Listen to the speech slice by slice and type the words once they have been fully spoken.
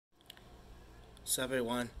What's up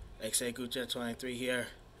everyone, XAGuacha23 here,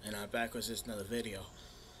 and I'm back with this another video.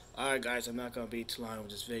 Alright guys, I'm not going to be too long with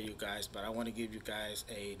this video guys, but I want to give you guys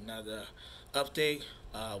another update,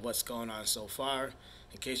 what's going on so far.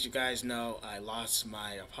 In case you guys know, I lost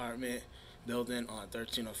my apartment building on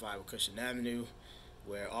 1305 Cushion Avenue,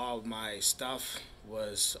 where all of my stuff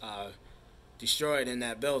was destroyed in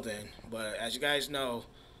that building. But as you guys know,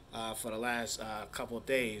 for the last couple of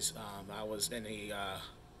days, I was in a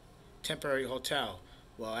temporary hotel.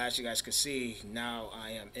 Well, as you guys can see, now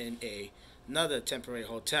I am in another temporary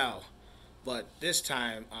hotel, but this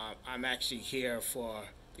time I'm actually here for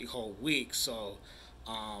the whole week. So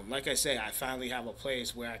like I say, I finally have a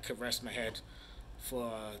place where I could rest my head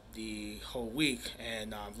for the whole week.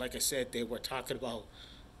 And like I said, they were talking about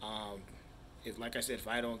if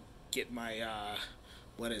I don't get my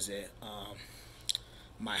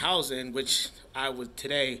my housing, which I would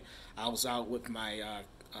today. I was out with my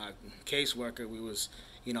caseworker. We was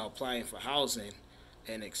applying for housing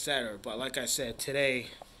and etc. But like I said, today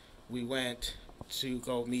we went to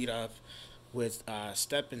go meet up with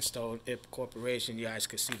Stepping Stone Corporation. You guys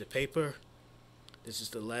can see the paper. This is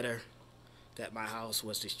the letter that my house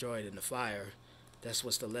was destroyed in the fire. That's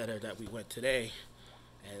what's the letter that we went today.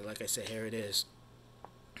 And like I said, here it is.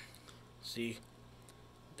 See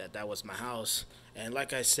that was my house. And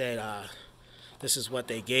like I said, this is what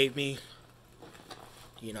they gave me.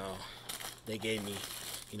 They gave me,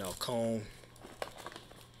 comb,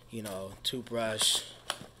 toothbrush,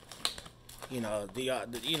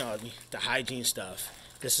 the hygiene stuff.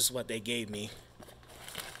 This is what they gave me,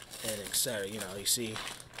 and etc. You see,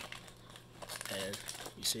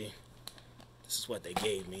 this is what they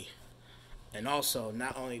gave me. And also,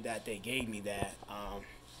 not only that they gave me that,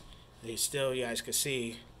 they still, you guys can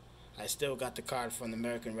see, I still got the card from the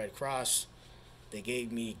American Red Cross. They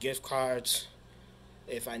gave me gift cards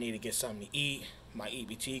if I need to get something to eat, my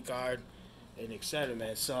EBT card, and etc.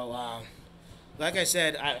 man. So like I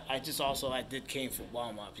said, I did came from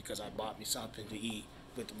Walmart because I bought me something to eat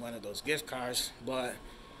with one of those gift cards. But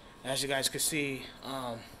as you guys can see,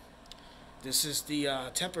 this is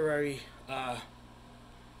the temporary I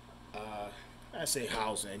say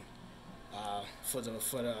housing for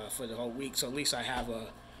the whole week. So at least I have a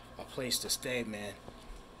place to stay, man.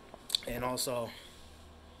 And also,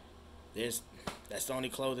 that's the only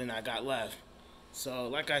clothing I got left. So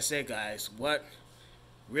like I said guys, what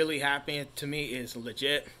really happened to me is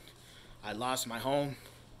legit. I lost my home,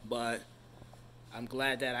 but I'm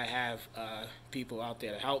glad that I have people out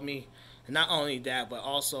there to help me. And not only that, but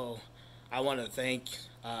also I want to thank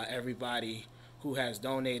everybody who has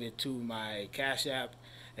donated to my Cash App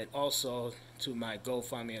and also to my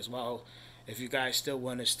GoFundMe as well. If you guys still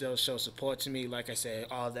want to show support to me, like I said,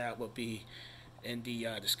 all that will be in the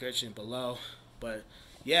description below. But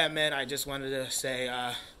yeah, man, I just wanted to say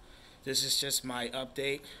this is just my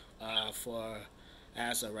update for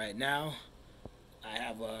as of right now. I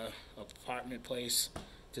have a apartment place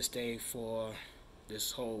to stay for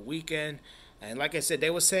this whole weekend. And like I said, they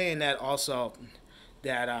were saying that also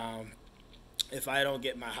that if I don't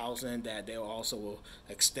get my housing, that they also will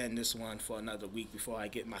extend this one for another week before I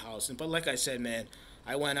get my housing. But like I said, man,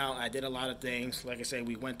 I went out, I did a lot of things. Like I said,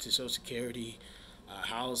 we went to Social Security,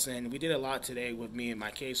 housing. We did a lot today with me and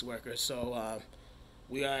my caseworker. So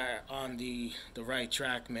we are on the right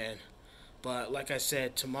track, man. But like I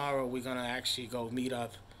said, tomorrow we're gonna actually go meet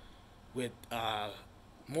up with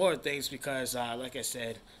more things because like I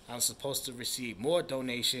said, I'm supposed to receive more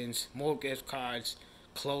donations, more gift cards,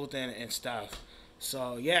 clothing and stuff.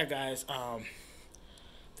 So yeah guys,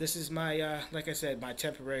 this is my like I said, my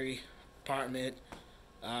temporary apartment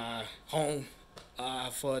home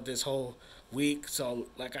for this whole week. So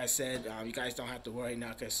like I said, you guys don't have to worry now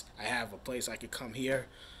because I have a place I could come here.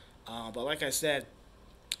 But like I said,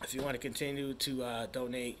 if you want to continue to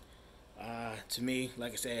donate to me,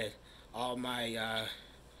 like I said, all my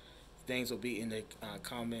things will be in the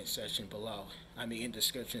comment section below. I mean in the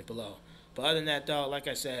description below. But other than that though, like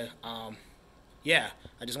I said, yeah,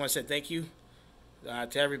 I just want to say thank you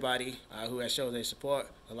to everybody who has shown their support.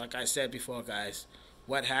 And like I said before guys,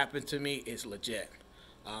 what happened to me is legit.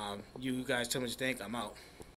 You guys tell me what you think. I'm out.